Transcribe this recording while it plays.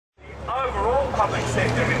public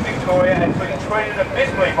sector in Victoria has been treated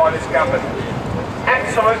abysmally by this government.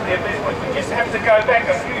 Absolutely abysmally. We just have to go back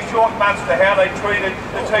a few short months to how they treated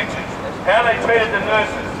the teachers, how they treated the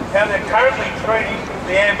nurses, how they're currently treating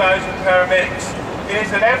the ambos and paramedics. It is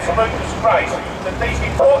an absolute disgrace that these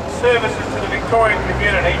important services to the Victorian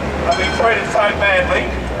community are being treated so badly,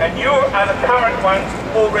 and you are the current ones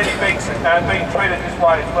already being treated this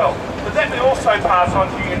way as well. But let me also pass on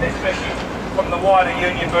to you this message from the wider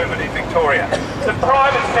union movement in Victoria. The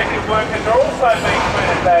private sector workers are also being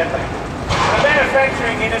treated badly. The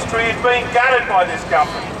manufacturing industry is being gutted by this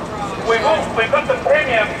government. We've got the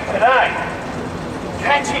Premier today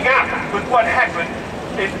catching up with what happened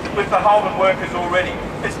with the Holden workers already.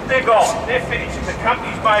 They're gone, they're finished. The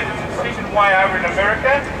company's made a decision way over in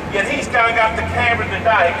America, yet he's going up to Canberra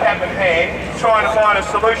today, cap in hand, trying to find a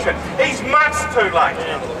solution. He's months too late.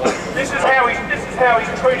 This is how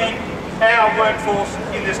he's treating our workforce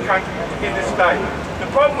in this country, in this state. The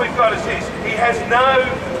problem we've got is this: he has no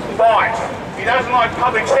bite. He doesn't like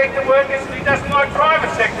public sector workers, and he doesn't like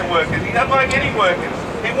private sector workers. He doesn't like any workers.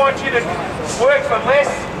 He wants you to work for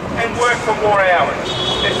less and work for more hours.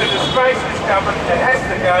 It's a disgrace to this government. It has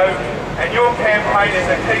to go, and your campaign is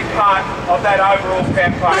a key part of that overall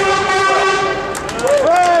campaign.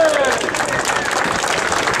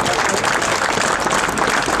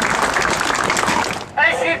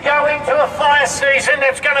 As you go into a fire season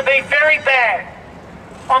that's going to be very bad,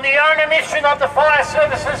 on the own admission of the fire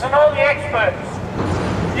services and all the experts,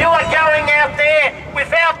 you are going out there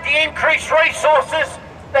without the increased resources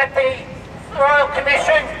that the Royal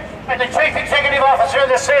Commission and the Chief Executive Officer of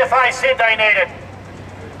the CFA said they needed.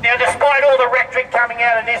 Now, despite all the rhetoric coming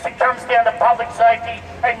out of this, it comes down to public safety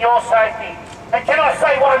and your safety. And can I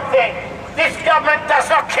say one thing? This government does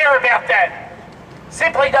not care about that.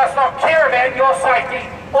 Simply does not care about your safety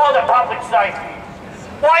or the public safety.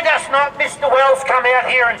 Why does not Mr. Wells come out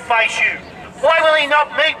here and face you? Why will he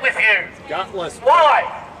not meet with you? Gutless. Why?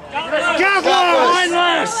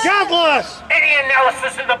 Gutless! Gutless! Any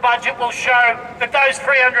analysis of the budget will show that those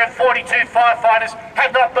 342 firefighters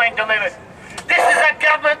have not been delivered. This is a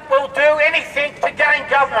government will do anything to gain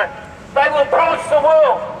government. They will promise the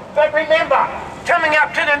world. But remember, coming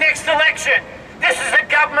up to the next election, this is a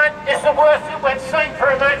government is the worst that we've seen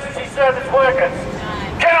for emergency service workers.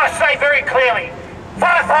 Can I say very clearly,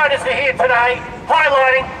 firefighters are here today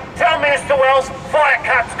highlighting, tell Minister Wells, fire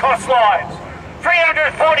cuts cost lives.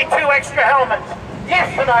 342 extra helmets.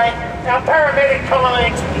 Yesterday, our paramedic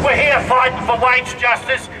colleagues were here fighting for wage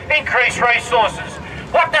justice, increased resources.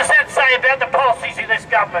 What does that say about the policies of this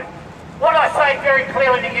government? What I say very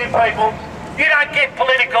clearly to you people, you don't get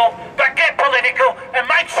political, but get political and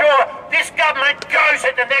make sure this government goes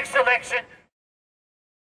at the next election